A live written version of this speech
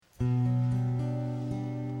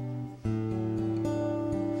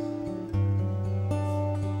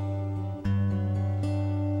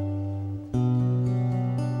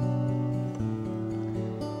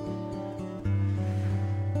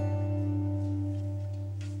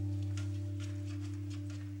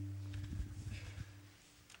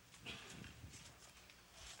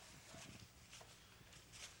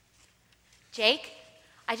Jake,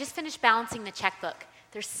 I just finished balancing the checkbook.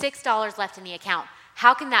 There's $6 left in the account.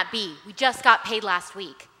 How can that be? We just got paid last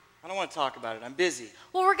week. I don't want to talk about it. I'm busy.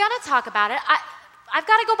 Well, we're gonna talk about it. I've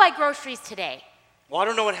got to go buy groceries today. Well, I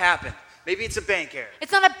don't know what happened. Maybe it's a bank error.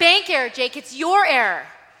 It's not a bank error, Jake. It's your error.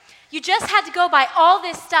 You just had to go buy all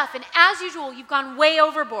this stuff, and as usual, you've gone way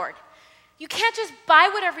overboard. You can't just buy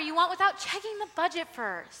whatever you want without checking the budget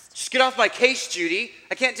first. Just get off my case, Judy.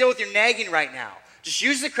 I can't deal with your nagging right now. Just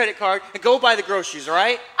use the credit card and go buy the groceries, all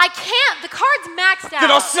right? I can't. The card's maxed out.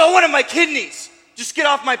 Then I'll sell one of my kidneys. Just get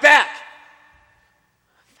off my back.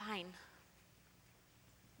 Fine.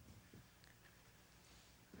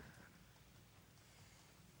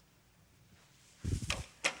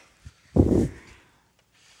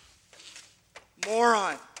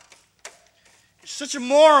 Moron. You're such a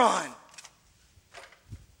moron.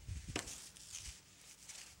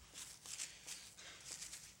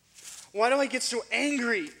 Why do I get so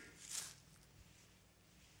angry?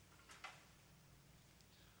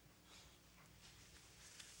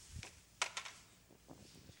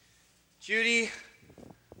 Judy,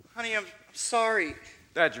 honey, I'm sorry.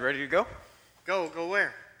 Dad, you ready to go? Go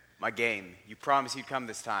where? My game. You promised you'd come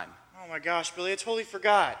this time. Oh my gosh, Billy, I totally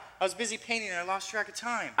forgot. I was busy painting and I lost track of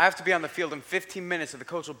time. I have to be on the field in 15 minutes or the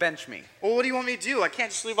coach will bench me. Well, what do you want me to do? I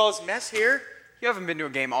can't just leave all this mess here. You haven't been to a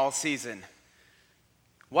game all season.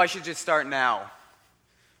 Why should you start now?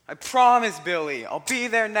 I promise, Billy, I'll be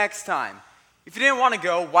there next time. If you didn't want to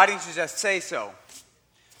go, why didn't you just say so?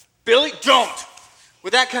 Billy, don't!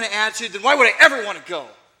 With that kind of attitude, then why would I ever want to go?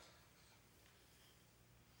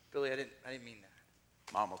 Billy, I didn't mean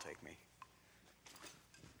that. Mom will take me.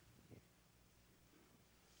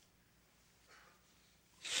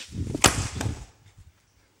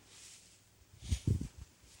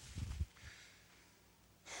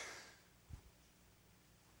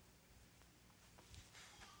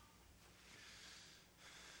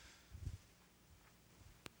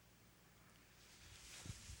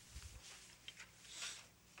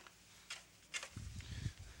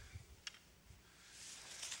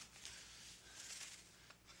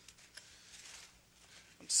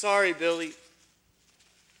 Sorry, Billy.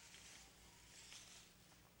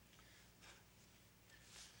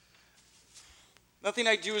 Nothing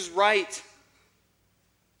I do is right.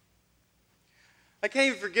 I can't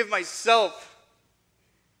even forgive myself.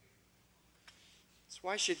 So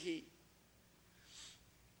why should he?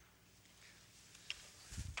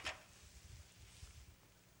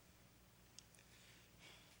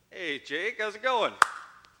 Hey, Jake, how's it going?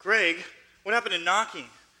 Greg, what happened to knocking?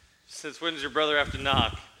 Since when does your brother have to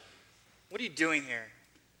knock? What are you doing here?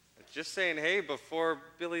 Just saying hey before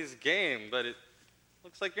Billy's game, but it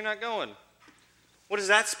looks like you're not going. What is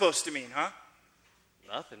that supposed to mean, huh?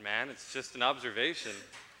 Nothing, man. It's just an observation.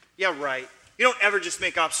 Yeah, right. You don't ever just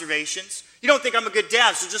make observations. You don't think I'm a good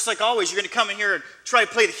dad, so just like always, you're going to come in here and try to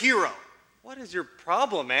play the hero. What is your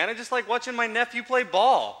problem, man? I just like watching my nephew play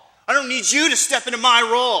ball. I don't need you to step into my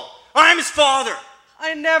role. I'm his father.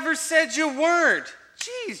 I never said you weren't.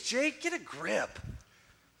 Jeez, Jake, get a grip.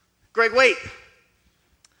 Greg, wait.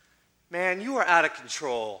 Man, you are out of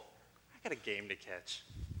control. I got a game to catch.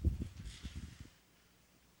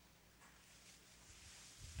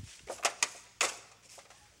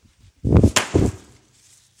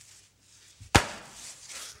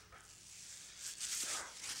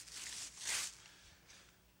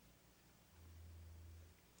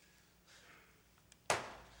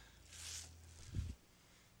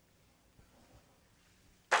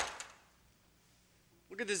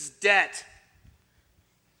 Look at this debt.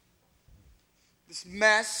 This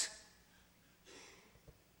mess.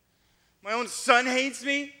 My own son hates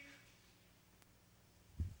me.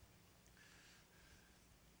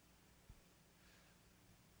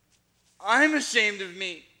 I'm ashamed of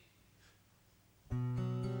me.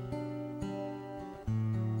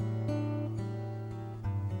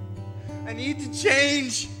 I need to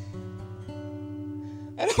change.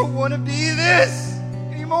 I don't want to be this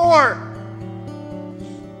anymore.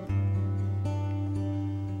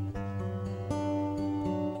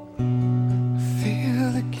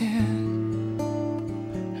 Feel again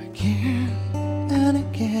and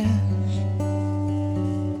again.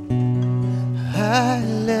 I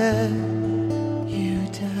let you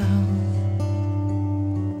down.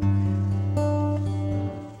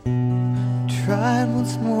 Tried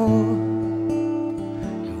once more.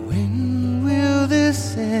 When will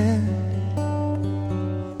this end?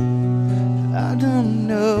 I don't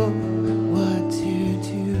know what to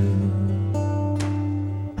do.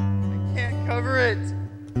 I can't cover it.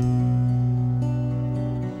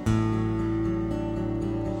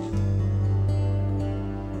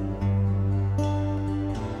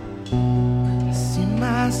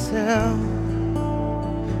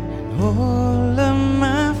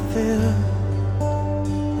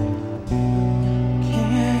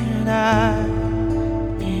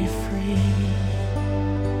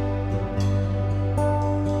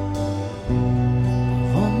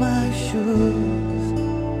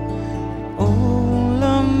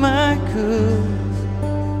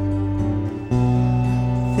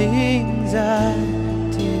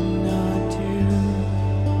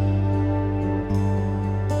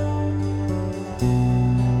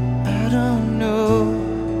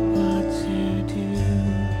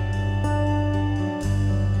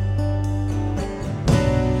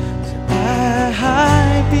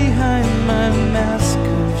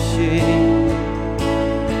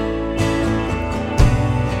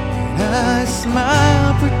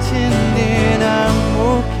 smile pretending I'm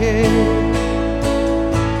okay.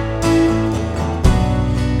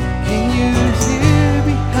 Can you hear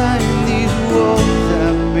behind these walls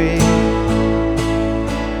I break?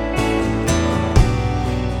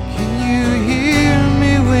 Can you hear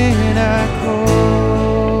me when I call?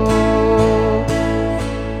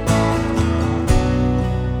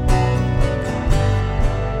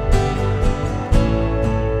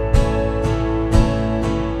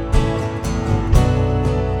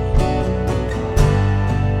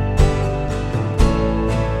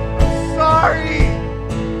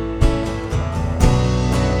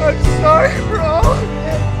 I'm sorry for all of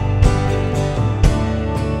it.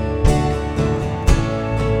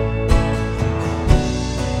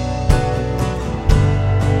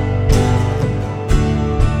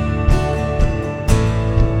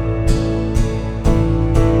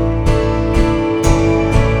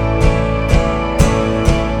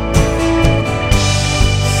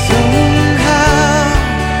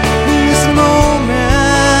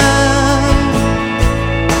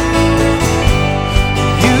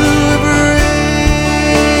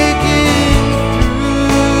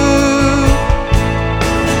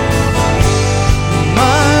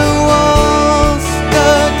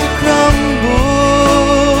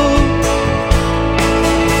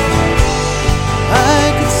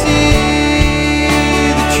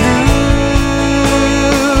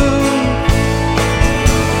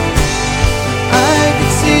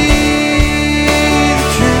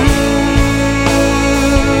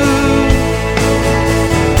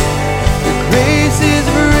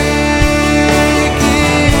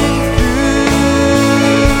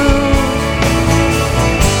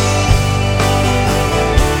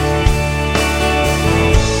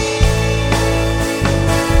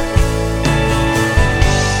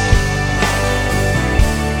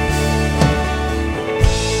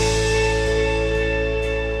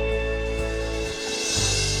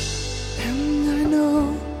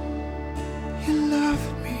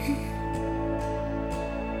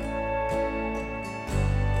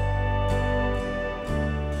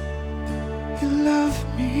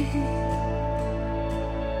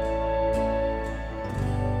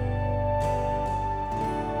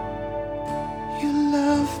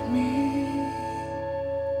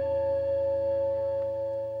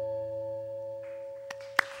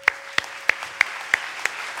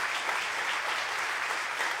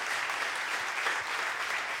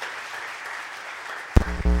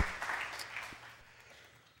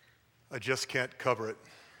 I just can't cover it.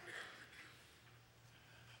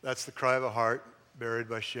 That's the cry of a heart buried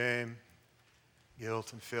by shame,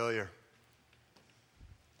 guilt, and failure.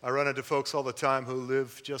 I run into folks all the time who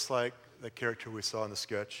live just like the character we saw in the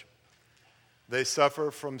sketch. They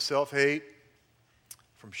suffer from self-hate,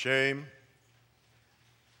 from shame,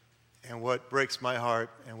 and what breaks my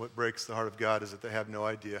heart and what breaks the heart of God is that they have no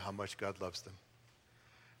idea how much God loves them.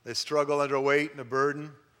 They struggle under a weight and a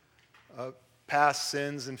burden of past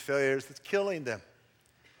sins and failures that's killing them.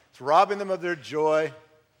 It's robbing them of their joy,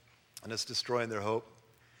 and it's destroying their hope.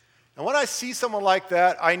 And when I see someone like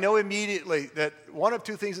that, I know immediately that one of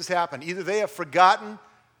two things has happened. Either they have forgotten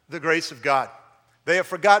the grace of God. They have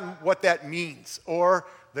forgotten what that means, or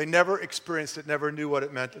they never experienced it, never knew what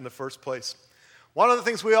it meant in the first place. One of the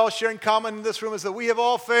things we all share in common in this room is that we have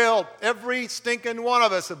all failed. Every stinking one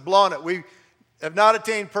of us have blown it. We have not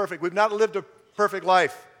attained perfect. We've not lived a perfect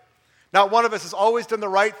life. Not one of us has always done the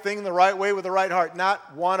right thing the right way with the right heart.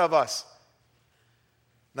 Not one of us.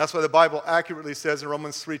 And that's why the Bible accurately says in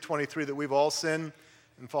Romans 3:23 that we've all sinned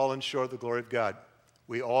and fallen short of the glory of God.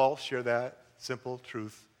 We all share that simple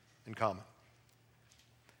truth in common.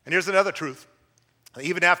 And here's another truth.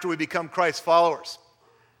 Even after we become Christ's followers,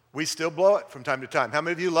 we still blow it from time to time. How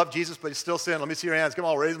many of you love Jesus but you still sin? Let me see your hands. Come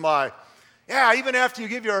on, raise them high. Yeah, even after you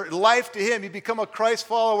give your life to Him, you become a Christ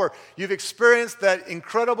follower. You've experienced that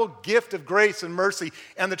incredible gift of grace and mercy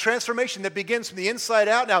and the transformation that begins from the inside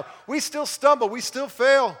out. Now, we still stumble. We still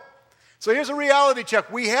fail. So here's a reality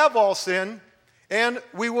check. We have all sinned, and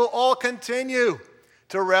we will all continue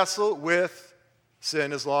to wrestle with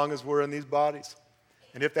sin as long as we're in these bodies.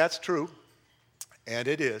 And if that's true, and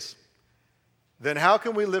it is, then how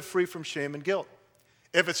can we live free from shame and guilt?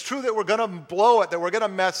 If it's true that we're going to blow it, that we're going to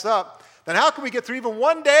mess up, then how can we get through even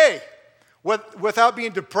one day without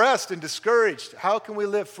being depressed and discouraged? How can we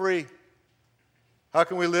live free? How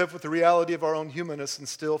can we live with the reality of our own humanness and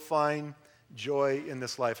still find joy in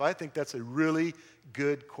this life? I think that's a really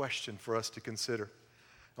good question for us to consider.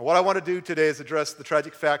 And what I want to do today is address the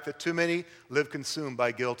tragic fact that too many live consumed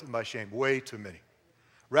by guilt and by shame, way too many,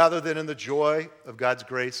 rather than in the joy of God's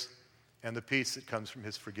grace and the peace that comes from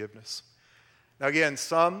His forgiveness. Now again,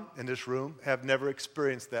 some in this room have never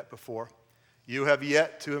experienced that before. You have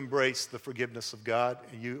yet to embrace the forgiveness of God,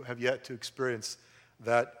 and you have yet to experience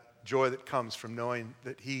that joy that comes from knowing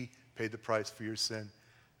that He paid the price for your sin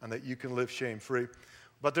and that you can live shame-free.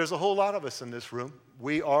 But there's a whole lot of us in this room.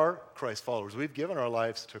 We are Christ followers. We've given our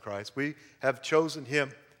lives to Christ. We have chosen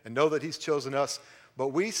Him and know that He's chosen us, but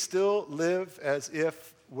we still live as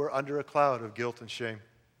if we're under a cloud of guilt and shame.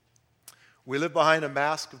 We live behind a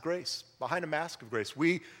mask of grace,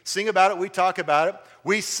 We sing about it, we talk about it.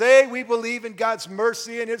 We say we believe in God's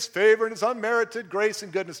mercy and His favor and His unmerited grace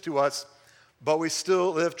and goodness to us, but we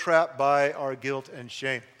still live trapped by our guilt and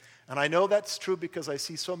shame. And I know that's true because I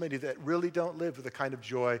see so many that really don't live with the kind of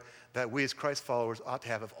joy that we as Christ followers ought to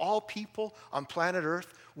have. Of all people on planet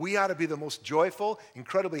Earth, we ought to be the most joyful,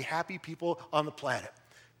 incredibly happy people on the planet,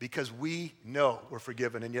 because we know we're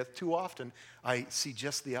forgiven, and yet too often I see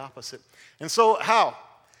just the opposite. And so how?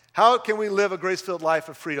 How can we live a grace-filled life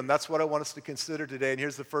of freedom? That's what I want us to consider today, and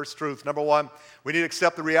here's the first truth. Number one, we need to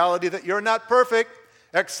accept the reality that you're not perfect.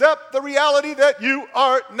 Accept the reality that you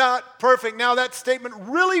are not perfect. Now that statement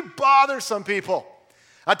really bothers some people.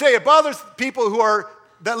 I tell you, it bothers people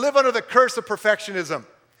that live under the curse of perfectionism.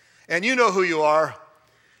 And you know who you are,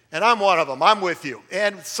 and I'm one of them. I'm with you.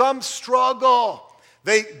 And some struggle.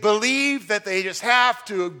 They believe that they just have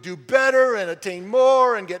to do better and attain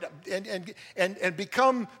more and get and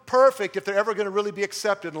become perfect if they're ever going to really be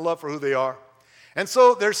accepted and loved for who they are. And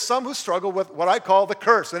so there's some who struggle with what I call the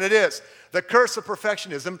curse, and it is the curse of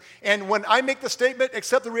perfectionism. And when I make the statement,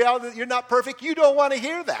 accept the reality that you're not perfect, you don't want to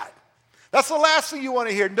hear that. That's the last thing you want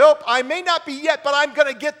to hear. Nope, I may not be yet, but I'm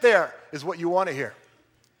going to get there, is what you want to hear.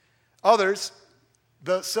 Others,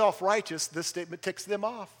 the self-righteous, this statement ticks them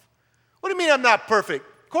off. What do you mean I'm not perfect?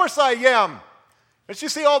 Of course I am. Don't you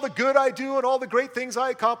see all the good I do and all the great things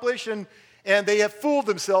I accomplish? And they have fooled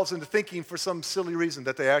themselves into thinking for some silly reason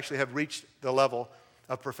that they actually have reached the level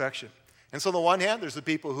of perfection. And so on the one hand, there's the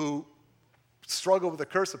people who struggle with the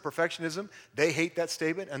curse of perfectionism. They hate that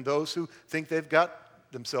statement, and those who think they've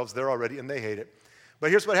got themselves there already, and they hate it.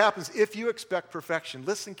 But here's what happens if you expect perfection.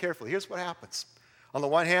 Listen carefully. Here's what happens. On the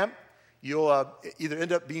one hand, you'll either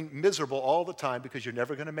end up being miserable all the time because you're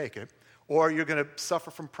never going to make it, or you're going to suffer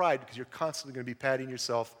from pride because you're constantly going to be patting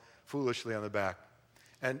yourself foolishly on the back.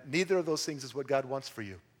 And neither of those things is what God wants for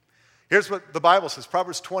you. Here's what the Bible says,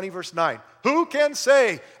 Proverbs 20, verse 9. Who can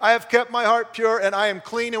say, I have kept my heart pure and I am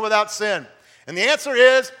clean and without sin? And the answer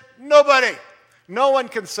is nobody. No one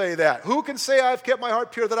can say that. Who can say, I have kept my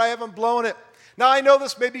heart pure, that I haven't blown it? Now, I know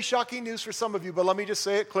this may be shocking news for some of you, but let me just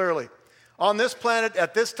say it clearly. On this planet,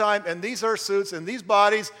 at this time, in these earth suits, in these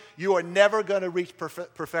bodies, you are never going to reach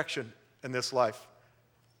perfection in this life.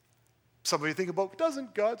 Some of you think about,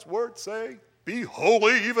 doesn't God's word say, be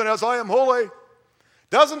holy even as I am holy?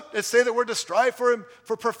 Doesn't it say that we're to strive for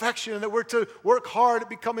perfection and that we're to work hard at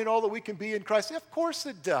becoming all that we can be in Christ? Yeah, of course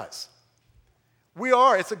it does. We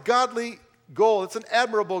are. It's a godly goal. It's an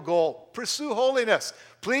admirable goal. Pursue holiness.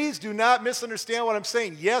 Please do not misunderstand what I'm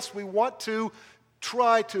saying. Yes, we want to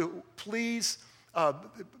try to please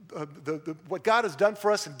what God has done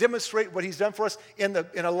for us and demonstrate what He's done for us in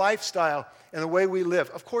a lifestyle and the way we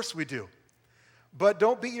live. Of course we do. But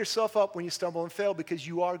don't beat yourself up when you stumble and fail, because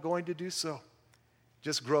you are going to do so.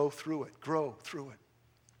 Just grow through it. Grow through it.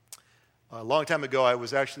 A long time ago, I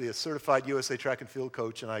was actually a certified USA track and field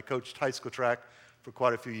coach, and I coached high school track for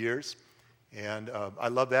quite a few years. And I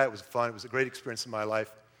loved that. It was fun. It was a great experience in my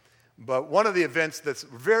life. But one of the events that's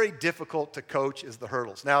very difficult to coach is the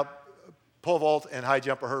hurdles. Now, pole vault and high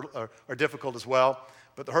jump are difficult as well,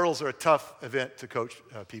 but the hurdles are a tough event to coach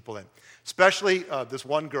people in. Especially this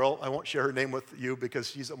one girl. I won't share her name with you because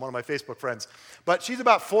she's one of my Facebook friends. But she's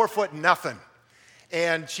about 4'0",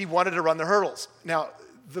 and she wanted to run the hurdles. Now,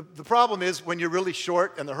 the problem is when you're really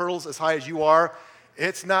short and the hurdles as high as you are,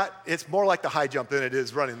 it's more like the high jump than it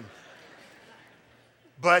is running.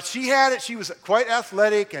 But she had it. She was quite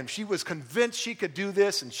athletic, and she was convinced she could do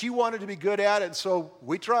this, and she wanted to be good at it. And so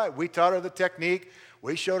we tried. We taught her the technique.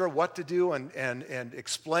 We showed her what to do and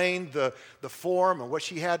explained the form and what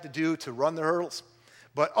she had to do to run the hurdles.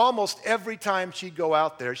 But almost every time she'd go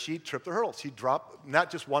out there, she'd trip the hurdles. She'd drop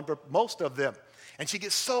not just one, but most of them. And she'd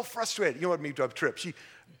get so frustrated. You know what I mean, trip?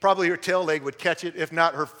 Probably her tail leg would catch it, if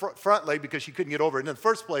not her front leg, because she couldn't get over it in the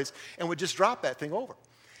first place, and would just drop that thing over.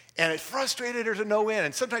 And it frustrated her to no end.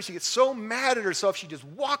 And sometimes she gets so mad at herself, she'd just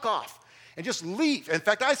walk off and just leave. In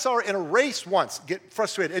fact, I saw her in a race once get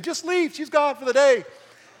frustrated and just leave. She's gone for the day.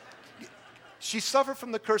 She suffered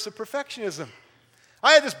from the curse of perfectionism.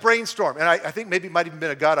 I had this brainstorm, and I think maybe it might have even been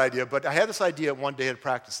a God idea, but I had this idea one day at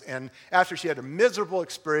practice. And after she had a miserable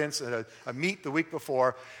experience at a meet the week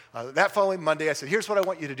before, that following Monday, I said, here's what I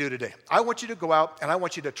want you to do today. I want you to go out, and I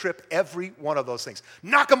want you to trip every one of those things.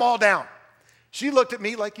 Knock them all down. She looked at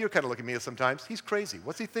me like you're kind of looking at me sometimes. He's crazy.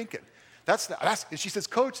 What's he thinking? And she says,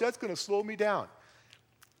 Coach, that's going to slow me down.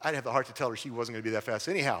 I'd have the heart to tell her she wasn't going to be that fast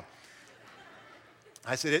anyhow.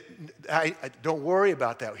 I said, don't worry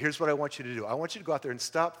about that. Here's what I want you to do. I want you to go out there and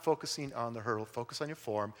stop focusing on the hurdle, focus on your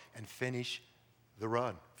form, and finish the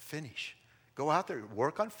run. Finish. Go out there,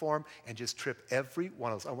 work on form, and just trip every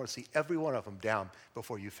one of those. I want to see every one of them down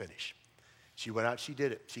before you finish. She went out, she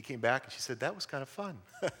did it. She came back, and she said, that was kind of fun.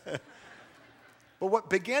 But what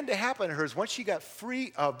began to happen to her is once she got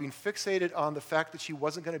free of being fixated on the fact that she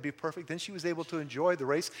wasn't going to be perfect, then she was able to enjoy the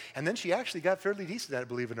race, and then she actually got fairly decent at it,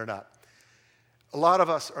 believe it or not. A lot of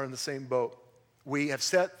us are in the same boat. We have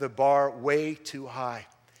set the bar way too high.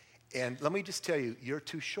 And let me just tell you, you're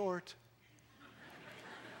too short.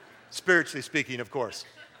 Spiritually speaking, of course.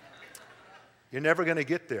 You're never going to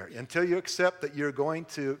get there. Until you accept that you're going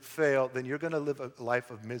to fail, then you're going to live a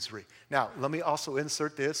life of misery. Now, let me also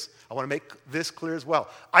insert this. I want to make this clear as well.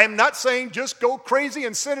 I am not saying just go crazy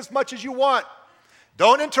and sin as much as you want.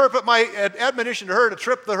 Don't interpret my admonition to her to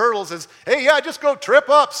trip the hurdles as, hey, yeah, just go trip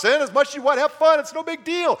up, sin as much as you want, have fun, it's no big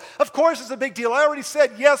deal. Of course it's a big deal. I already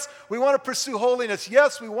said, yes, we want to pursue holiness.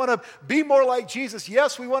 Yes, we want to be more like Jesus.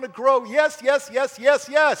 Yes, we want to grow. Yes, yes, yes, yes,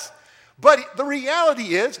 yes. But the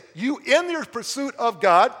reality is, you in your pursuit of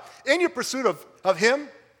God, in your pursuit of Him,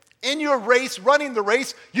 in your race, running the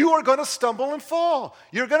race, you are going to stumble and fall.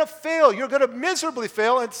 You're going to fail. You're going to miserably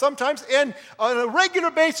fail, and sometimes, and on a regular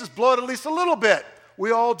basis, blow it at least a little bit.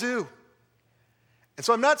 We all do. And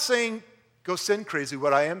so I'm not saying go sin crazy.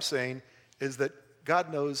 What I am saying is that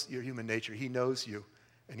God knows your human nature. He knows you,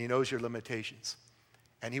 and He knows your limitations.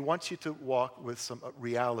 And He wants you to walk with some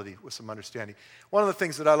reality, with some understanding. One of the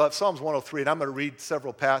things that I love, Psalms 103, and I'm going to read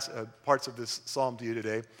several parts of this psalm to you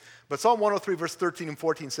today. But Psalm 103, verse 13 and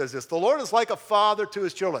 14 says this, the Lord is like a father to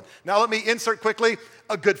his children. Now let me insert quickly,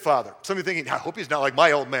 a good father. Some of you thinking, I hope he's not like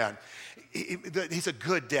my old man. He's a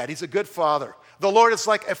good dad. He's a good father. The Lord is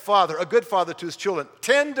like a father, a good father to his children,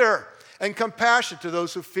 tender and compassionate to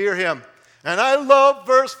those who fear him. And I love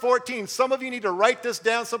verse 14. Some of you need to write this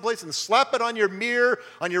down someplace and slap it on your mirror,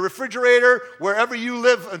 on your refrigerator, wherever you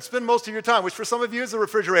live and spend most of your time, which for some of you is the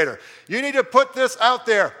refrigerator. You need to put this out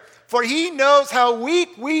there. For He knows how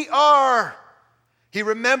weak we are. He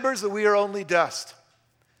remembers that we are only dust.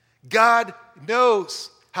 God knows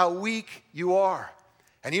how weak you are.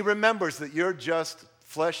 And He remembers that you're just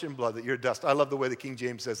flesh and blood, that you're dust. I love the way the King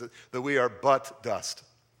James says it, that we are but dust.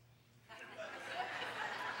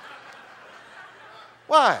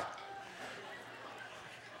 Why?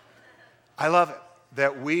 I love it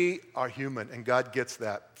that we are human, and God gets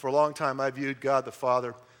that. For a long time, I viewed God the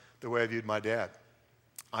Father the way I viewed my dad.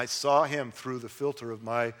 I saw Him through the filter of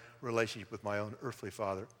my relationship with my own earthly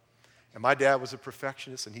father. And my dad was a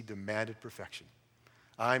perfectionist, and he demanded perfection.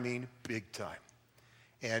 I mean, big time.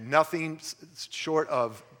 And nothing short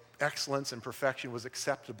of excellence and perfection was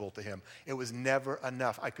acceptable to him. It was never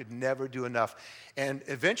enough. I could never do enough. And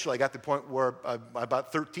eventually I got to the point where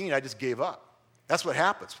about 13, I just gave up. That's what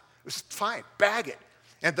happens. It was fine, bag it.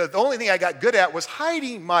 And the only thing I got good at was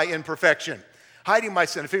hiding my imperfection, hiding my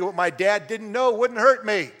sin. I figured what my dad didn't know wouldn't hurt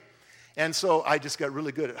me. And so I just got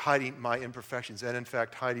really good at hiding my imperfections and, in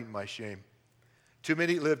fact, hiding my shame. Too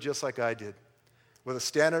many live just like I did, with a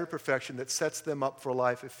standard of perfection that sets them up for a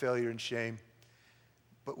life of failure and shame.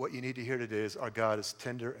 But what you need to hear today is our God is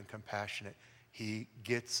tender and compassionate. He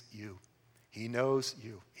gets you. He knows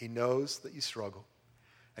you. He knows that you struggle.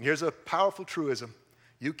 And here's a powerful truism.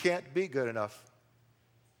 You can't be good enough.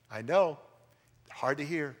 I know, hard to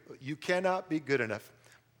hear, but you cannot be good enough.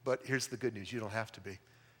 But here's the good news. You don't have to be.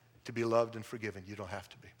 To be loved and forgiven, you don't have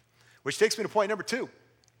to be. Which takes me to point number 2.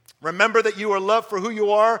 Remember that you are loved for who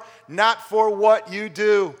you are, not for what you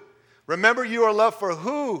do. Remember you are loved for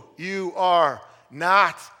who you are,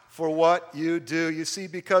 not for what you do. You see,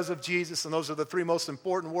 because of Jesus, and those are the 3 most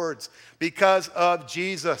important words, because of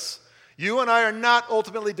Jesus, you and I are not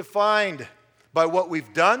ultimately defined by what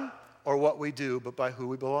we've done or what we do, but by who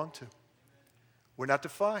we belong to. We're not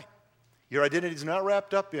defined. Your identity is not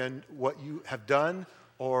wrapped up in what you have done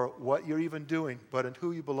or what you're even doing, but in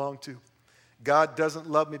who you belong to. God doesn't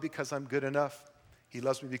love me because I'm good enough. He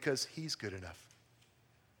loves me because He's good enough.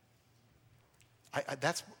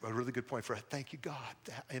 That's a really good point for thank you, God.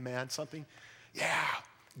 Amen. Something? Yeah.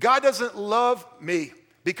 God doesn't love me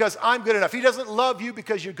because I'm good enough. He doesn't love you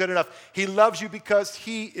because you're good enough. He loves you because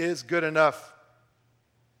He is good enough.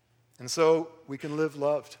 And so we can live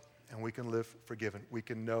loved and we can live forgiven. We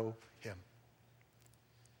can know him.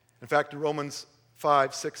 In fact, in Romans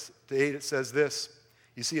 5, 6 to 8, it says this.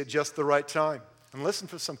 You see, at just the right time. And listen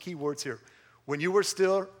for some key words here. When you were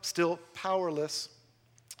still powerless,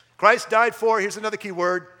 Christ died for, here's another key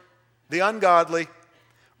word, the ungodly.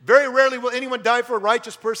 Very rarely will anyone die for a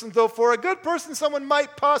righteous person, though for a good person someone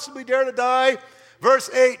might possibly dare to die. Verse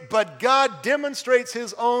 8, but God demonstrates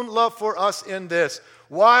his own love for us in this.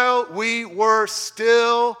 While we were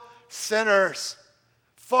still sinners,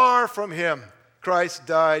 far from him, Christ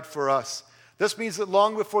died for us. This means that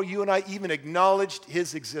long before you and I even acknowledged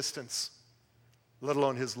his existence, let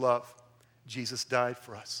alone his love, Jesus died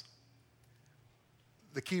for us.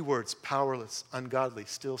 The key words, powerless, ungodly,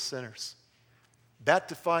 still sinners. That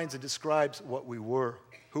defines and describes what we were,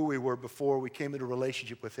 who we were before we came into a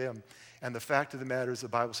relationship with him. And the fact of the matter is the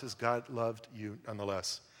Bible says God loved you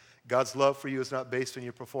nonetheless. God's love for you is not based on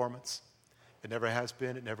your performance. It never has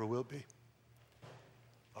been, it never will be.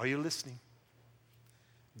 Are you listening?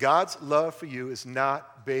 God's love for you is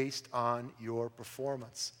not based on your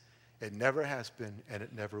performance. It never has been, and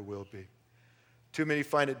it never will be. Too many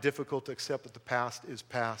find it difficult to accept that the past is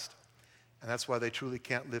past, and that's why they truly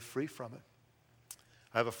can't live free from it.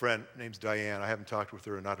 I have a friend, her name's Diane. I haven't talked with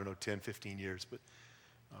her in, 10, 15 years, but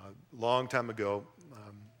a long time ago,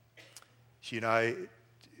 she and I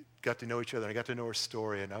got to know each other, and I got to know her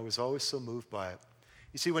story, and I was always so moved by it.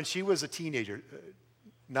 You see, when she was a teenager,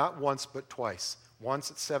 not once but twice,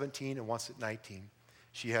 once at 17 and once at 19,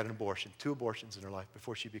 she had an abortion, 2 abortions in her life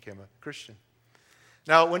before she became a Christian.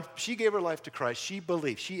 Now, when she gave her life to Christ, she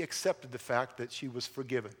believed, she accepted the fact that she was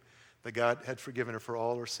forgiven, that God had forgiven her for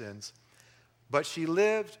all her sins. But she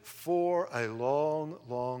lived for a long,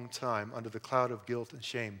 long time under the cloud of guilt and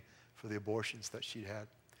shame for the abortions that she'd had.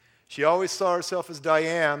 She always saw herself as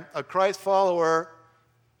Diane, a Christ follower, ...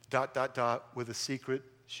 with a secret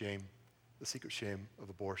shame, the secret shame of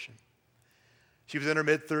abortion. She was in her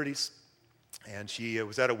mid-30s, and she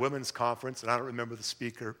was at a women's conference, and I don't remember the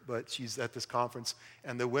speaker, but she's at this conference,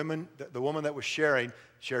 and the woman that was shared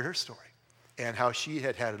her story, and how she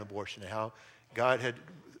had had an abortion, and how God had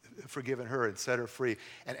forgiven her and set her free.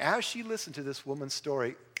 And as she listened to this woman's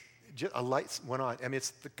story, a light went on. I mean,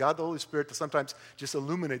 it's God, the Holy Spirit, that sometimes just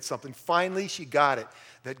illuminates something. Finally, she got it,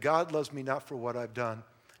 that God loves me not for what I've done,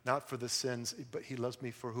 not for the sins, but he loves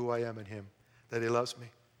me for who I am in him, that he loves me.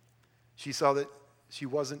 She saw that she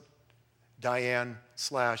wasn't Diane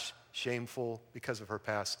 / shameful because of her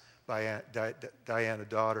past, Diane, a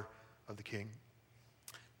daughter of the king.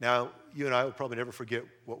 Now, you and I will probably never forget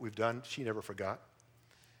what we've done. She never forgot.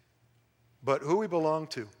 But who we belong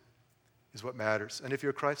to is what matters. And if you're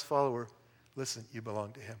a Christ follower, listen, you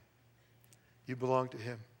belong to him. You belong to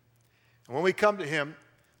him. And when we come to him,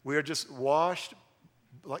 we are just washed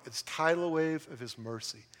like this tidal wave of his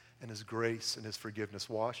mercy and his grace and his forgiveness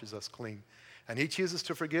washes us clean. And he chooses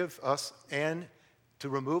to forgive us and to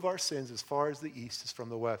remove our sins as far as the east is from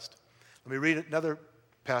the west. Let me read another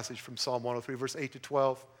passage from Psalm 103, verse 8 to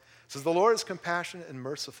 12. It says, the Lord is compassionate and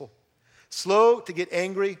merciful, slow to get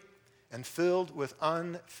angry, and filled with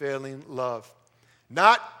unfailing love.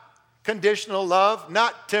 Not conditional love,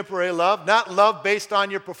 not temporary love, not love based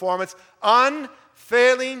on your performance,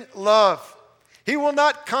 unfailing love. He will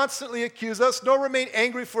not constantly accuse us, nor remain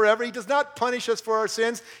angry forever. He does not punish us for our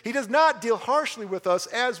sins. He does not deal harshly with us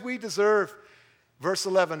as we deserve. Verse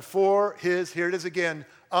 11, for his, here it is again,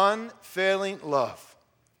 unfailing love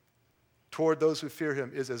toward those who fear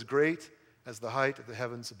him is as great as the height of the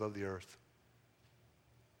heavens above the earth.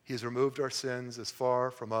 He has removed our sins as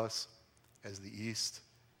far from us as the east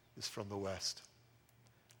is from the west.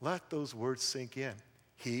 Let those words sink in.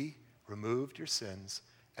 He removed your sins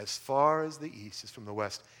as far as the east is from the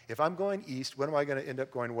west. If I'm going east, when am I going to end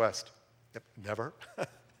up going west? Never.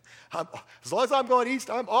 As long as I'm going east,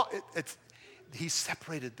 he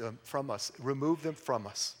separated them from us, removed them from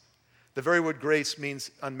us. The very word grace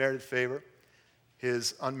means unmerited favor,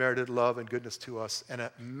 his unmerited love and goodness to us. And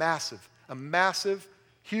a massive,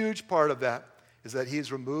 huge part of that is that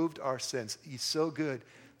he's removed our sins. He's so good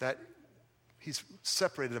that he's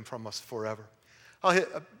separated them from us forever. I'll hit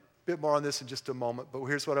a bit more on this in just a moment, but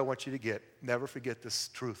here's what I want you to get. Never forget this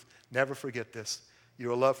truth. Never forget this.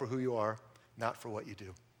 You are loved for who you are, not for what you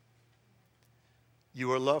do.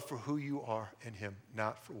 You are loved for who you are in him,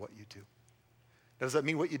 not for what you do. Does that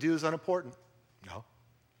mean what you do is unimportant? No.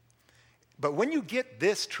 But when you get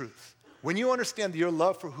this truth, when you understand that you're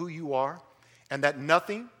loved for who you are, and that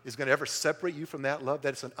nothing is going to ever separate you from that love,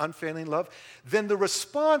 that it's an unfailing love, then the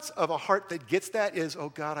response of a heart that gets that is, oh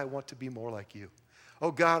God, I want to be more like you.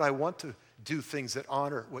 Oh God, I want to do things that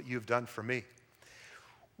honor what you've done for me.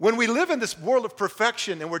 When we live in this world of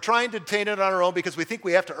perfection and we're trying to attain it on our own because we think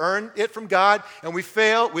we have to earn it from God and we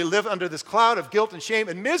fail, we live under this cloud of guilt and shame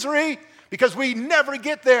and misery because we never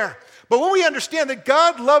get there. But when we understand that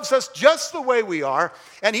God loves us just the way we are,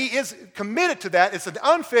 and He is committed to that, it's an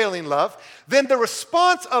unfailing love, then the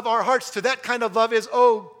response of our hearts to that kind of love is,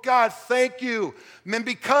 oh, God, thank you. And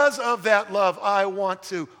because of that love, I want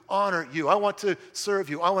to honor you. I want to serve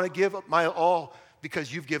you. I want to give up my all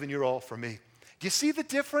because you've given your all for me. Do you see the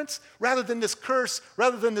difference? Rather than this curse,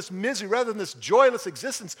 rather than this misery, rather than this joyless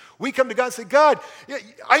existence, we come to God and say, God,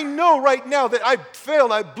 I know right now that I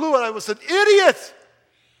failed, I blew it, I was an idiot.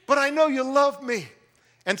 But I know you love me.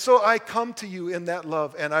 And so I come to you in that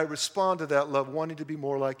love, and I respond to that love, wanting to be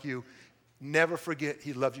more like you. Never forget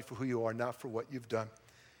He loves you for who you are, not for what you've done.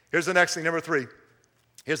 Here's the next thing, number 3.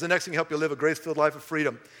 Here's the next thing to help you live a grace-filled life of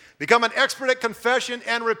freedom. Become an expert at confession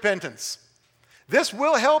and repentance. This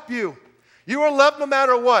will help you. You are loved no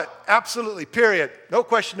matter what. Absolutely, period. No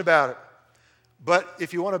question about it. But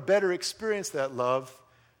if you want to better experience that love,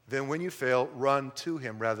 then when you fail, run to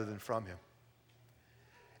Him rather than from Him.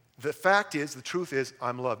 The fact is, the truth is,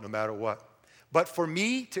 I'm loved no matter what. But for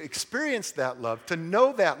me to experience that love, to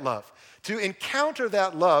know that love, to encounter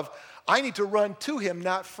that love, I need to run to Him,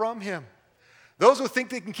 not from Him. Those who think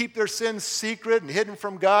they can keep their sins secret and hidden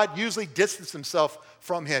from God usually distance themselves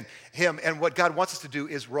from Him. And what God wants us to do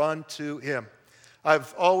is run to Him.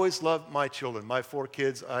 I've always loved my children, my 4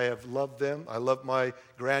 kids. I have loved them. I love my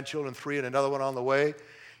grandchildren, 3 and another one on the way.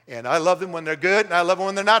 And I love them when they're good, and I love them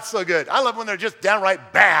when they're not so good. I love them when they're just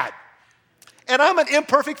downright bad. And I'm an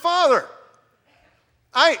imperfect father.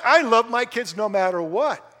 I love my kids no matter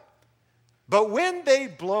what. But when they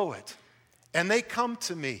blow it, and they come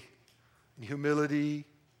to me in humility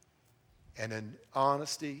and in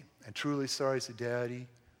honesty and truly sorry, say, Daddy,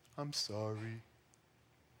 I'm sorry.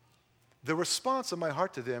 The response of my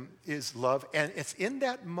heart to them is love, and it's in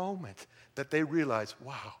that moment that they realize,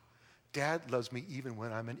 wow, Dad loves me even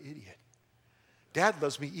when I'm an idiot. Dad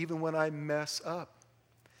loves me even when I mess up.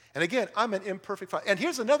 And again, I'm an imperfect father. And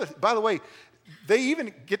here's another, by the way, they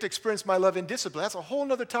even get to experience my love in discipline. That's a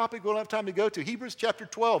whole other topic we don't have time to go to. Hebrews chapter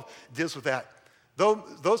 12 deals with that.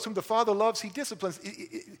 Those whom the Father loves, He disciplines.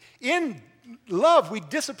 In love, we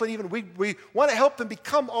discipline even. We want to help them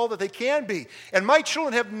become all that they can be. And my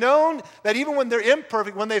children have known that even when they're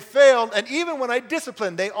imperfect, when they fail, and even when I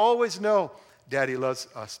discipline, they always know, Daddy loves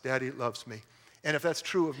us. Daddy loves me. And if that's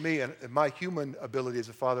true of me and my human ability as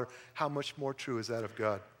a father, how much more true is that of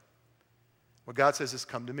God? What God says is,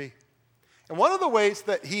 come to me. And one of the ways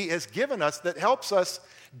that He has given us that helps us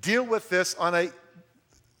deal with this on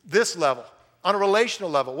this level, on a relational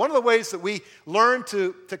level, one of the ways that we learn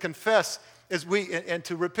to confess and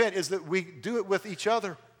to repent is that we do it with each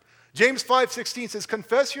other. James 5:16 says,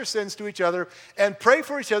 confess your sins to each other and pray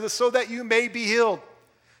for each other so that you may be healed.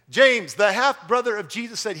 James, the half-brother of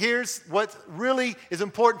Jesus, said, here's what really is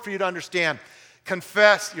important for you to understand.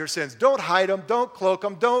 Confess your sins. Don't hide them. Don't cloak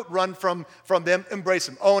them. Don't run from them. Embrace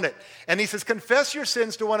them. Own it. And he says, confess your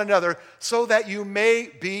sins to one another so that you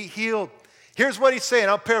may be healed. Here's what he's saying.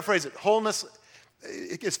 I'll paraphrase it. Wholeness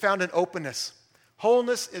is found in openness.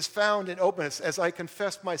 Wholeness is found in openness. As I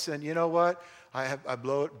confess my sin, you know what? I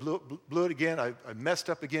blew it again. I messed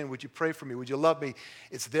up again. Would you pray for me? Would you love me?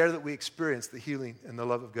 It's there that we experience the healing and the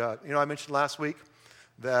love of God. You know, I mentioned last week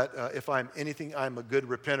that if I'm anything, I'm a good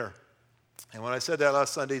repenter. And when I said that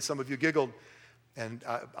last Sunday, some of you giggled. And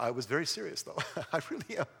I was very serious, though. I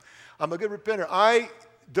really am. I'm a good repenter. I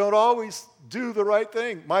don't always do the right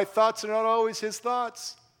thing. My thoughts are not always His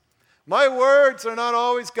thoughts. My words are not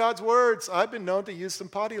always God's words. I've been known to use some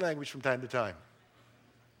potty language from time to time.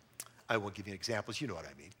 I won't give you examples. You know what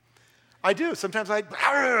I mean. I do. Sometimes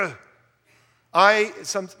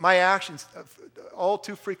my actions all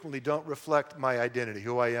too frequently don't reflect my identity,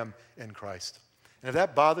 who I am in Christ. And if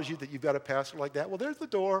that bothers you that you've got a pastor like that, well, there's the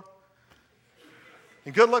door.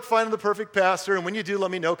 And good luck finding the perfect pastor. And when you do,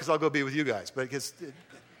 let me know because I'll go be with you guys. But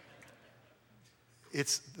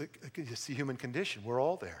it's the human condition. We're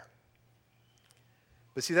all there.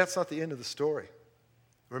 But see, that's not the end of the story.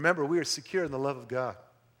 Remember, we are secure in the love of God.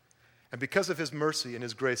 And because of His mercy and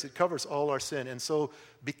His grace, it covers all our sin. And so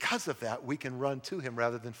because of that, we can run to Him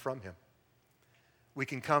rather than from Him. We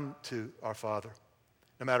can come to our Father,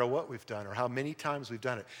 no matter what we've done or how many times we've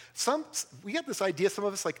done it. We have this idea, some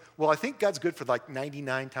of us like, well, I think God's good for like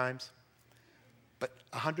 99 times. But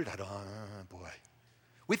 100, boy.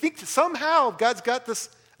 We think that somehow God's got this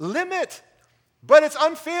limit. But it's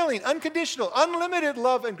unfailing, unconditional, unlimited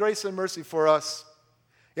love and grace and mercy for us.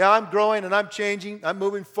 Yeah, I'm growing and I'm changing. I'm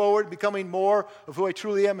moving forward, becoming more of who I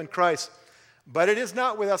truly am in Christ. But it is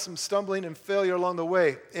not without some stumbling and failure along the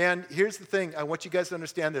way. And here's the thing. I want you guys to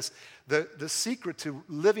understand this. The secret to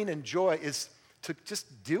living in joy is to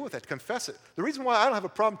just deal with it, confess it. The reason why I don't have a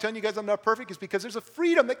problem telling you guys I'm not perfect is because there's a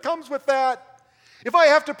freedom that comes with that. If I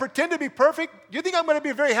have to pretend to be perfect, do you think I'm going to be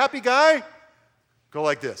a very happy guy? Go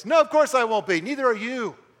like this. No, of course I won't be. Neither are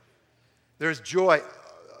you. There's joy.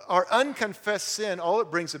 Our unconfessed sin, all it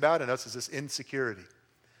brings about in us is this insecurity.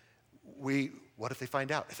 What if they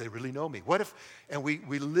find out? If they really know me? What if, and we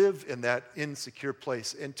live in that insecure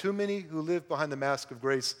place. And too many who live behind the mask of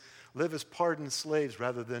grace live as pardoned slaves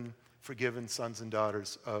rather than forgiven sons and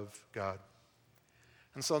daughters of God.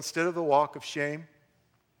 And so instead of the walk of shame,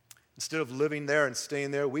 instead of living there and staying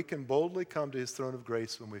there, we can boldly come to his throne of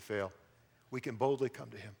grace when we fail. We can boldly come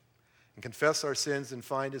to him and confess our sins and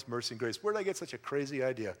find his mercy and grace. Where did I get such a crazy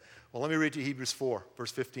idea? Well, let me read you Hebrews 4,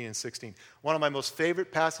 verse 15 and 16. One of my most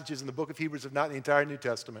favorite passages in the book of Hebrews, if not in the entire New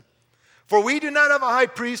Testament. For we do not have a high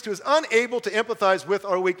priest who is unable to empathize with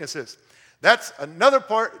our weaknesses. That's another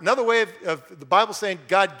way of the Bible saying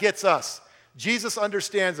God gets us. Jesus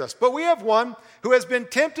understands us. But we have one who has been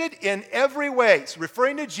tempted in every way. It's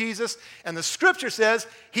referring to Jesus, and the scripture says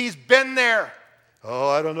he's been there. Oh,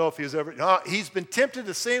 I don't know if he's ever... No, he's been tempted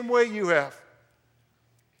the same way you have.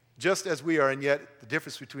 Just as we are, and yet the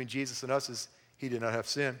difference between Jesus and us is he did not have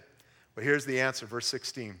sin. But here's the answer, verse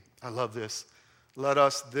 16. I love this. Let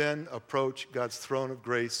us then approach God's throne of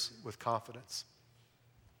grace with confidence.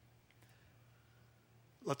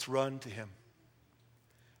 Let's run to him.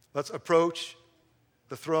 Let's approach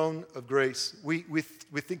the throne of grace. We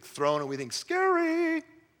think throne and we think scary.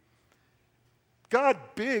 God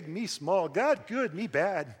big, me small. God good, me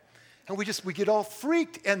bad. And we get all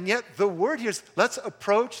freaked. And yet the word here is let's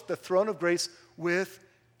approach the throne of grace with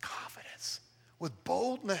confidence, with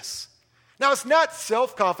boldness. Now, it's not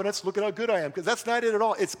self-confidence, look at how good I am, because that's not it at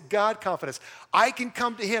all. It's God confidence. I can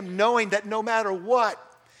come to him knowing that no matter what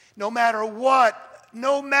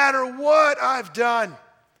I've done,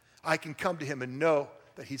 I can come to him and know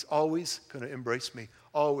that he's always going to embrace me,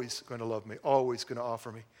 always going to love me, always going to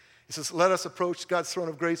offer me. He says, let us approach God's throne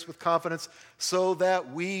of grace with confidence so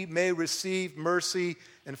that we may receive mercy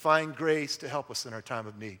and find grace to help us in our time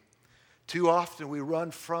of need. Too often we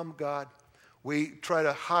run from God. We try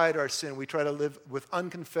to hide our sin. We try to live with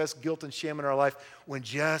unconfessed guilt and shame in our life when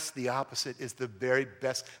just the opposite is the very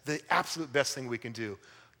best, the absolute best thing we can do.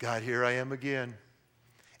 God, here I am again.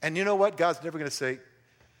 And you know what? God's never going to say,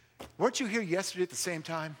 weren't you here yesterday at the same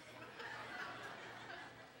time?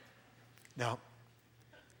 No.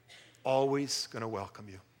 Always going to welcome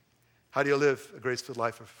you. How do you live a grace-filled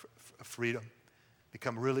life of freedom?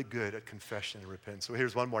 Become really good at confession and repentance. So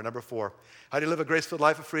here's one more, number 4. How do you live a grace-filled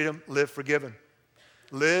life of freedom? Live forgiven.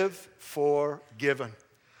 Live forgiven.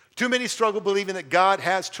 Too many struggle believing that God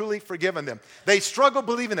has truly forgiven them. They struggle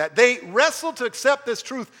believing that. They wrestle to accept this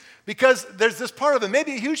truth because there's this part of them,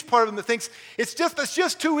 maybe a huge part of them, that thinks it's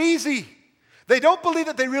just too easy. They don't believe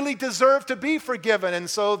that they really deserve to be forgiven, and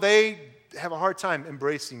so they have a hard time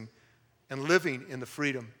embracing and living in the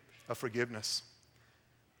freedom of forgiveness.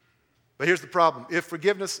 But here's the problem. If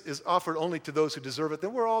forgiveness is offered only to those who deserve it,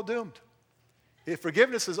 then we're all doomed. If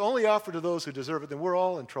forgiveness is only offered to those who deserve it, then we're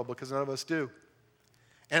all in trouble because none of us do.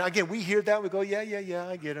 And again, we hear that, we go, yeah,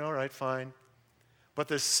 I get it, all right, fine. But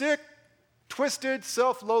the sick, twisted,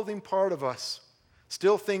 self-loathing part of us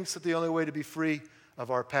still thinks that the only way to be free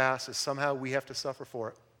of our past is somehow we have to suffer for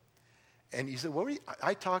it. And you say,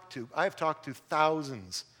 I have talked to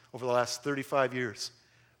thousands over the last 35 years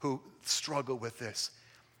who struggle with this.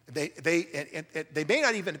 They may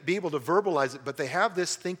not even be able to verbalize it, but they have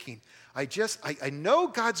this thinking. I know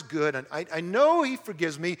God's good, and I know he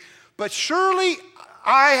forgives me, but surely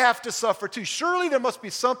I have to suffer too. Surely there must be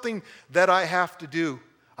something that I have to do.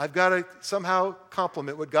 I've got to somehow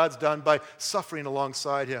compliment what God's done by suffering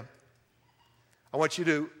alongside him. I want you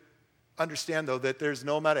to understand, though, that there's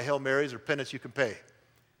no amount of Hail Marys or penance you can pay.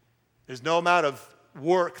 There's no amount of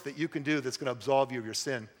work that you can do that's going to absolve you of your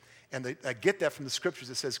sin. And I get that from the scriptures.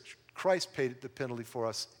 It says Christ paid the penalty for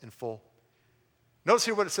us in full. Notice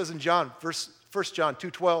here what it says in John, 1 John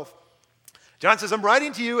 2:12. John says, I'm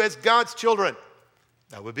writing to you as God's children.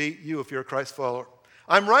 That would be you if you're a Christ follower.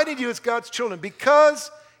 I'm writing to you as God's children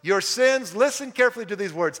because your sins, listen carefully to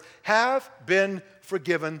these words, have been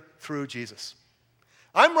forgiven through Jesus.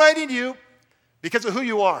 I'm writing to you because of who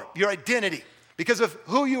you are, your identity, because of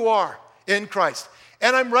who you are in Christ.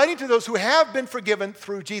 And I'm writing to those who have been forgiven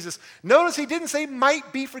through Jesus. Notice he didn't say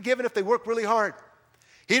might be forgiven if they work really hard.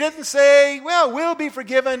 He didn't say, well, will be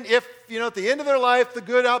forgiven if, at the end of their life, the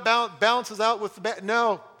good balances out with the bad.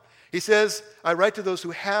 No. He says, I write to those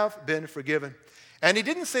who have been forgiven. And he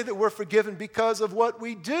didn't say that we're forgiven because of what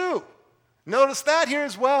we do. Notice that here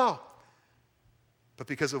as well. But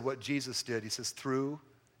because of what Jesus did. He says, through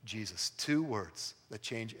Jesus. 2 words that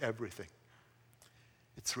change everything.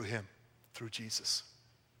 It's through him, through Jesus.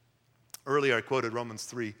 Earlier I quoted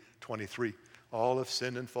Romans 3:23. All have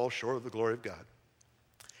sinned and fall short of the glory of God.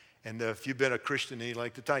 And if you've been a Christian any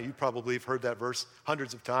length of time, you probably have heard that verse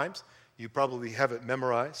hundreds of times. You probably have it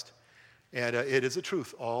memorized. And it is a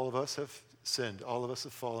truth. All of us have sinned. All of us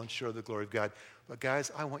have fallen short of the glory of God. But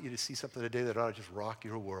guys, I want you to see something today that ought to just rock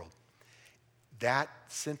your world. That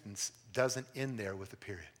sentence doesn't end there with a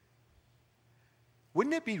period.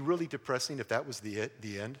 Wouldn't it be really depressing if that was the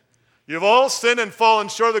end? You've all sinned and fallen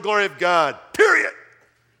short of the glory of God. Period.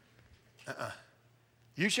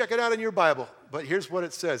 You check it out in your Bible. But here's what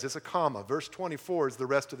it says. It's a comma. Verse 24 is the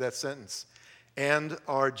rest of that sentence. And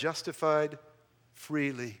are justified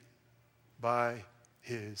freely by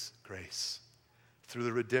his grace through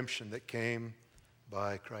the redemption that came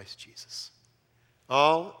by Christ Jesus.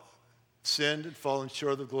 All sinned and fallen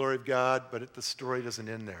short of the glory of God, but the story doesn't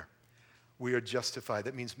end there. We are justified.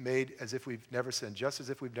 That means made as if we've never sinned, just as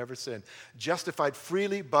if we've never sinned. Justified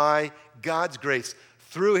freely by God's grace.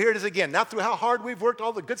 Through, here it is again, not through how hard we've worked,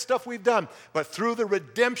 all the good stuff we've done, but through the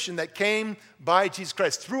redemption that came by Jesus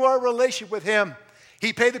Christ. Through our relationship with him,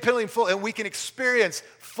 he paid the penalty in full, and we can experience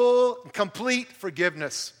full, complete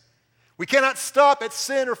forgiveness. We cannot stop at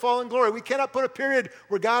sin or fallen glory. We cannot put a period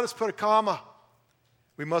where God has put a comma.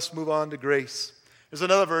 We must move on to grace. There's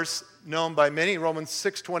another verse known by many, Romans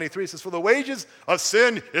 6:23 says, for the wages of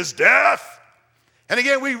sin is death. And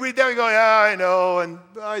again, we read that and go, yeah, I know, and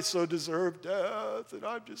I so deserve death, and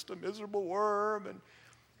I'm just a miserable worm.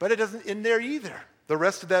 But it doesn't end there either. The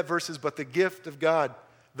rest of that verse is, but the gift of God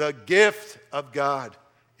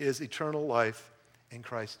is eternal life in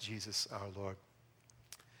Christ Jesus our Lord.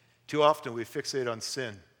 Too often we fixate on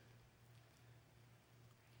sin.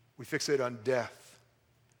 We fixate on death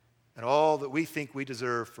and all that we think we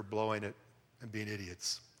deserve for blowing it and being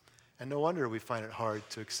idiots. And no wonder we find it hard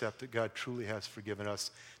to accept that God truly has forgiven us.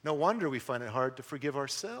 No wonder we find it hard to forgive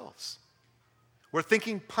ourselves. We're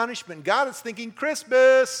thinking punishment. God is thinking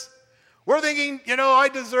Christmas. We're thinking, I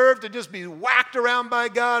deserve to just be whacked around by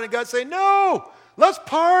God. And God's saying, no, let's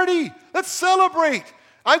party. Let's celebrate.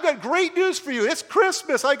 I've got great news for you. It's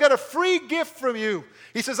Christmas. I got a free gift from you.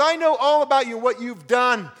 He says, I know all about you, what you've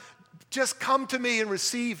done. Just come to me and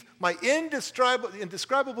receive my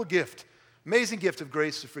indescribable gift. Amazing gift of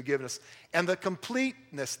grace and forgiveness. And the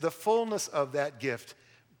completeness, the fullness of that gift,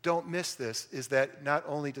 don't miss this, is that not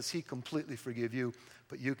only does he completely forgive you,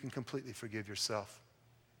 but you can completely forgive yourself.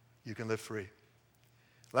 You can live free.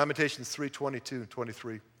 Lamentations 3:22 and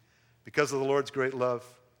 23. Because of the Lord's great love,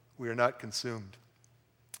 we are not consumed.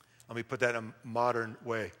 Let me put that in a modern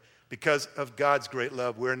way. Because of God's great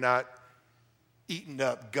love, we're not eaten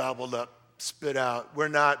up, gobbled up, spit out. We're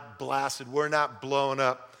not blasted. We're not blown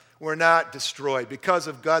up. We're not destroyed. Because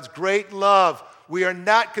of God's great love, we are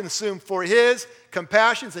not consumed. For his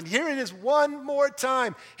compassions, and here it is one more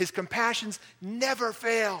time, his compassions never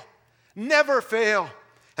fail. Never fail.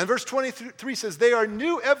 And verse 23 says, they are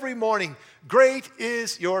new every morning. Great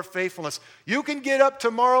is your faithfulness. You can get up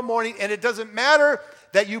tomorrow morning, and it doesn't matter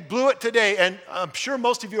that you blew it today, and I'm sure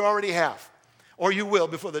most of you already have, or you will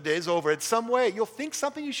before the day's over. In some way, you'll think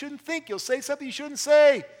something you shouldn't think. You'll say something you shouldn't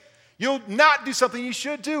say. You'll not do something you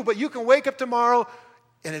should do, but you can wake up tomorrow,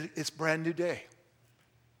 and it's a brand new day.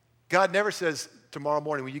 God never says tomorrow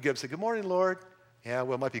morning when you get up, say, good morning, Lord. Yeah,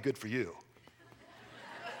 well, it might be good for you.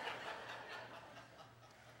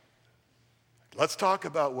 Let's talk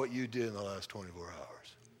about what you did in the last 24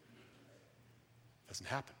 hours. Doesn't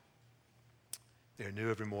happen. They are new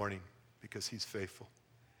every morning because he's faithful.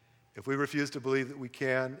 If we refuse to believe that we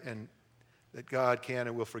can and that God can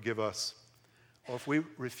and will forgive us, or if we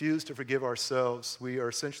refuse to forgive ourselves, we are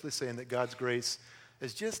essentially saying that God's grace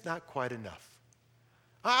is just not quite enough.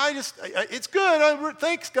 It's good.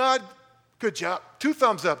 Thanks, God. Good job. 2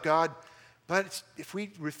 thumbs up, God. But if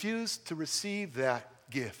we refuse to receive that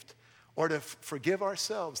gift or to forgive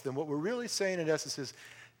ourselves, then what we're really saying in essence is,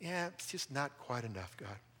 yeah, it's just not quite enough,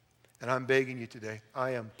 God. And I'm begging you today.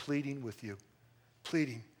 I am pleading with you.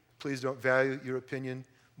 Pleading. Please don't value your opinion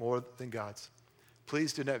more than God's.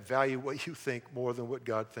 Please do not value what you think more than what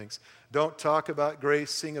God thinks. Don't talk about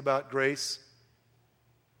grace, sing about grace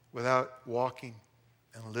without walking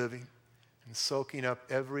and living and soaking up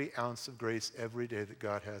every ounce of grace every day that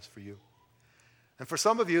God has for you. And for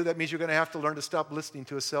some of you, that means you're going to have to learn to stop listening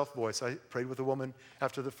to a self-voice. I prayed with a woman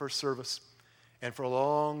after the first service, and for a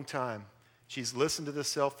long time, she's listened to the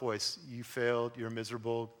self-voice. You failed, you're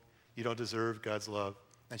miserable, you don't deserve God's love.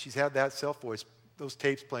 And she's had that self-voice those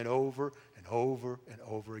tapes playing over and over and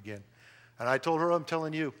over again. And I told her, I'm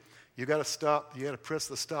telling you, you got to stop. You got to press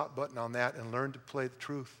the stop button on that and learn to play the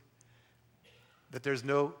truth. That there's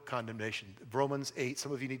no condemnation. Romans 8,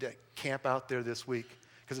 some of you need to camp out there this week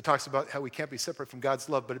because it talks about how we can't be separate from God's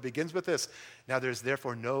love, but it begins with this. Now there's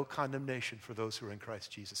therefore no condemnation for those who are in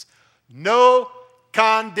Christ Jesus. No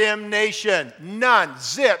condemnation. None.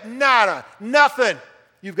 Zip. Nada. Nothing.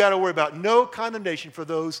 You've got to worry about no condemnation for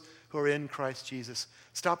those who are in Christ Jesus.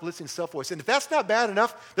 Stop listening to self-voice. And if that's not bad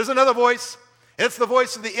enough, there's another voice. It's the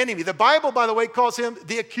voice of the enemy. The Bible, by the way, calls him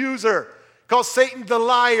the accuser, calls Satan the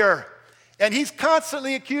liar. And he's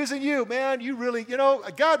constantly accusing you. Man, you really,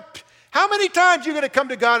 God, how many times are you going to come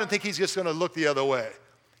to God and think he's just going to look the other way?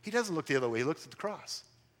 He doesn't look the other way. He looks at the cross.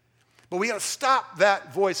 But we got to stop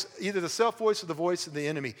that voice, either the self-voice or the voice of the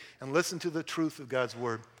enemy, and listen to the truth of God's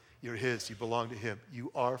word. You're his. You belong to him.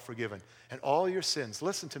 You are forgiven. And all your sins,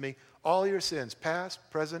 listen to me, all your sins, past,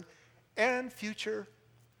 present, and future,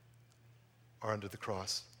 are under the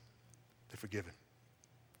cross. They're forgiven.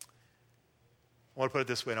 I want to put it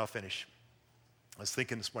this way, and I'll finish. I was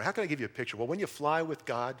thinking this morning, how can I give you a picture? Well, when you fly with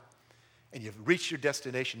God and you've reached your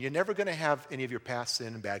destination, you're never going to have any of your past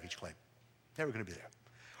sin and baggage claim. Never going to be there.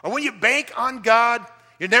 Or when you bank on God,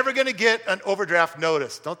 you're never going to get an overdraft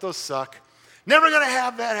notice. Don't those suck? Never going to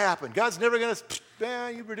have that happen. God's never going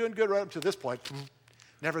to, you were doing good right up to this point.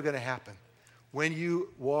 Never going to happen. When you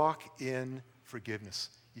walk in forgiveness,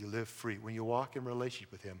 you live free. When you walk in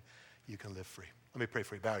relationship with him, you can live free. Let me pray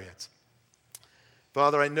for you. Bow your heads.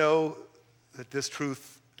 Father, I know that this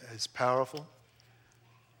truth is powerful.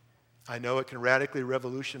 I know it can radically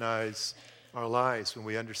revolutionize our lives when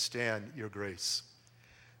we understand your grace.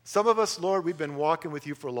 Some of us, Lord, we've been walking with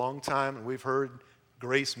you for a long time, and we've heard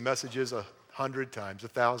grace messages 100 times,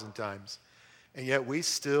 1,000 times, and yet we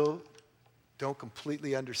still don't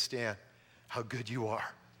completely understand how good you are.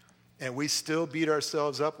 And we still beat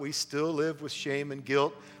ourselves up. We still live with shame and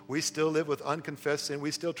guilt. We still live with unconfessed sin. We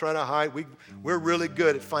still try to hide. We're really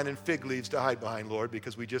good at finding fig leaves to hide behind, Lord,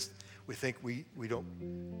 because we think we don't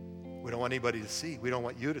want anybody to see. We don't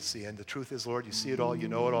want you to see. And the truth is, Lord, you see it all, you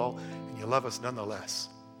know it all, and you love us nonetheless.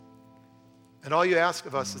 And all you ask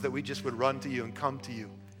of us is that we just would run to you and come to you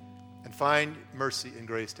and find mercy and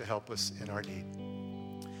grace to help us in our need.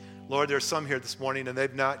 Lord, there are some here this morning, and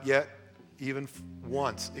they've not yet even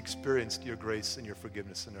once experienced your grace and your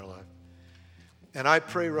forgiveness in their life. And I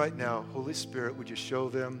pray right now, Holy Spirit, would you show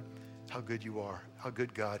them how good you are, how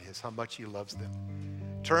good God is, how much he loves them.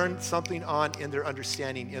 Turn something on in their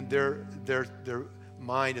understanding, in their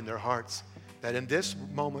mind, in their hearts, that in this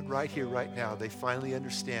moment right here, right now, they finally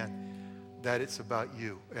understand that it's about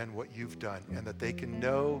you and what you've done, and that they can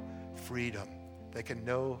know freedom. They can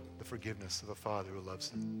know the forgiveness of a Father who loves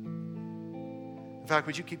them. In fact,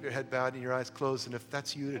 would you keep your head bowed and your eyes closed? And if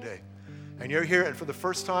that's you today, and you're here and for the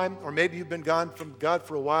first time, or maybe you've been gone from God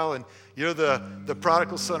for a while and you're the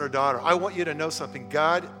prodigal son or daughter, I want you to know something.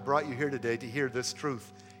 God brought you here today to hear this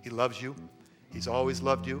truth. He loves you. He's always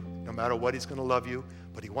loved you, no matter what he's going to love you,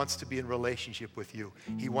 but he wants to be in relationship with you.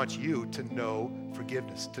 He wants you to know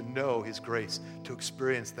forgiveness, to know his grace, to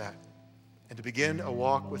experience that, and to begin a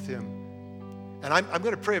walk with him. And I'm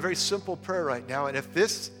going to pray a very simple prayer right now, and if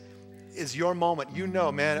this is your moment, you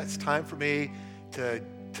know, man, it's time for me to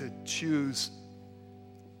choose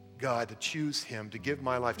God, to choose him, to give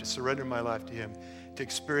my life, to surrender my life to him, to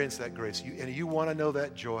experience that grace. And you want to know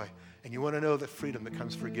that joy, and you want to know the freedom that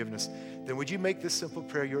comes forgiveness, then would you make this simple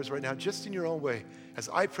prayer yours right now, just in your own way? As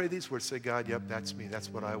I pray these words, say, God, yep, that's me. That's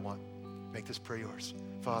what I want. Make this prayer yours.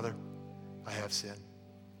 Father, I have sinned.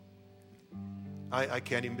 I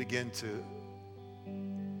can't even begin to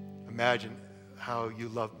imagine how you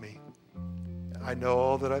love me. I know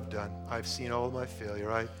all that I've done. I've seen all of my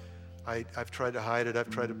failure. I've tried to hide it. I've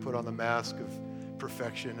tried to put on the mask of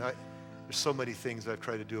perfection. There's so many things I've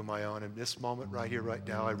tried to do on my own. In this moment right here, right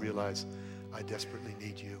now, I realize I desperately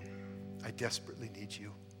need you. I desperately need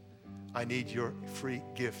you. I need your free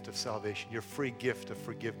gift of salvation, your free gift of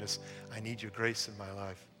forgiveness. I need your grace in my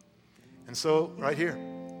life. And so right here,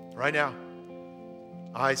 right now,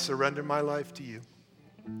 I surrender my life to you.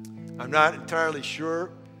 I'm not entirely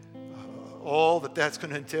sure all that that's going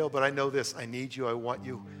to entail, but I know this. I need you. I want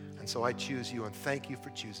you. And so I choose you, and thank you for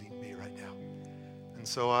choosing me right now. And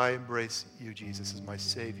so I embrace you, Jesus, as my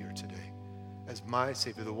Savior today, as my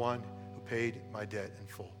Savior, the one who paid my debt in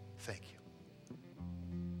full. Thank you.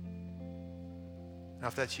 Now,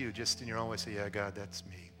 if that's you, just in your own way, say, yeah, God, that's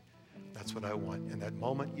me. That's what I want. And that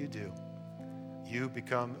moment you do, you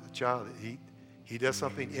become a child. He does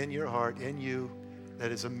something in your heart, in you,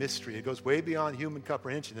 that is a mystery. It goes way beyond human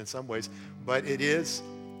comprehension in some ways, but it is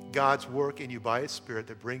God's work in you by his Spirit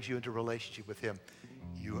that brings you into relationship with him,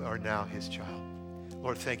 you are now his child.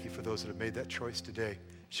 Lord, thank you for those that have made that choice today.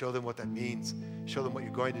 Show them what that means. Show them what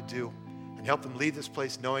you're going to do. And help them leave this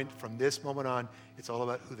place knowing from this moment on, it's all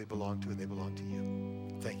about who they belong to, and they belong to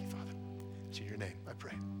you. Thank you, Father. It's in your name I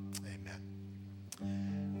pray.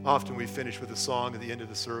 Amen. Often we finish with a song at the end of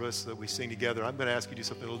the service that we sing together. I'm going to ask you to do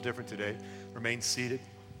something a little different today. Remain seated.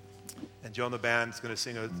 And Joe and the band is going to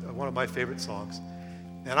sing one of my favorite songs.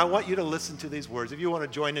 And I want you to listen to these words. If you want to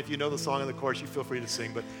join, if you know the song and the chorus, you feel free to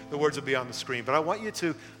sing, but the words will be on the screen. But I want you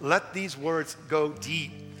to let these words go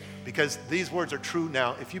deep, because these words are true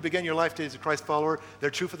now. If you begin your life today as a Christ follower,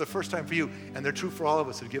 they're true for the first time for you, and they're true for all of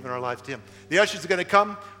us who have given our lives to him. The ushers are going to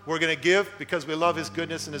come. We're going to give because we love his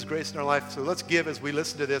goodness and his grace in our life. So let's give as we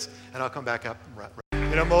listen to this, and I'll come back up.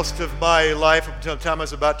 You know, most of my life, up until the time I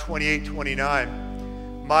was about 28, 29,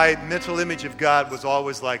 my mental image of God was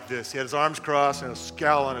always like this. He had his arms crossed and a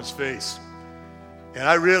scowl on his face.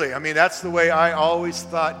 And that's the way I always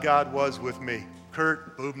thought God was with me.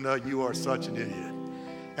 Kurt Bubna, you are such an idiot.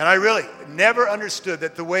 And I really never understood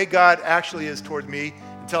that the way God actually is toward me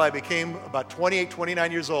until I became about 28,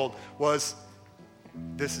 29 years old was,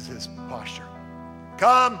 this is his posture.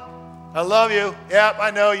 Come, I love you. Yep,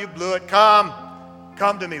 I know you blew it. Come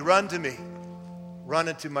to me, run to me. Run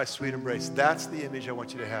into my sweet embrace. That's the image I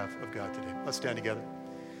want you to have of God today. Let's stand together.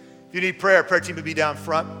 If you need prayer team will be down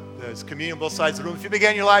front. There's communion on both sides of the room. If you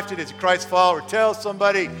began your life today as a Christ follower, tell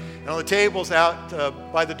somebody. And on the tables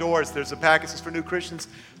out by the doors, there's a package for new Christians.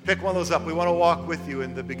 Pick one of those up. We want to walk with you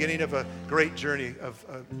in the beginning of a great journey of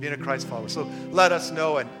being a Christ follower. So let us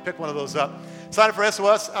know and pick one of those up. Sign up for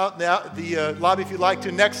SOS out in the lobby if you'd like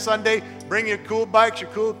to. Next Sunday, bring your cool bikes, your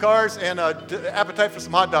cool cars, and appetite for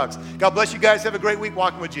some hot dogs. God bless you guys. Have a great week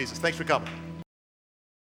walking with Jesus. Thanks for coming.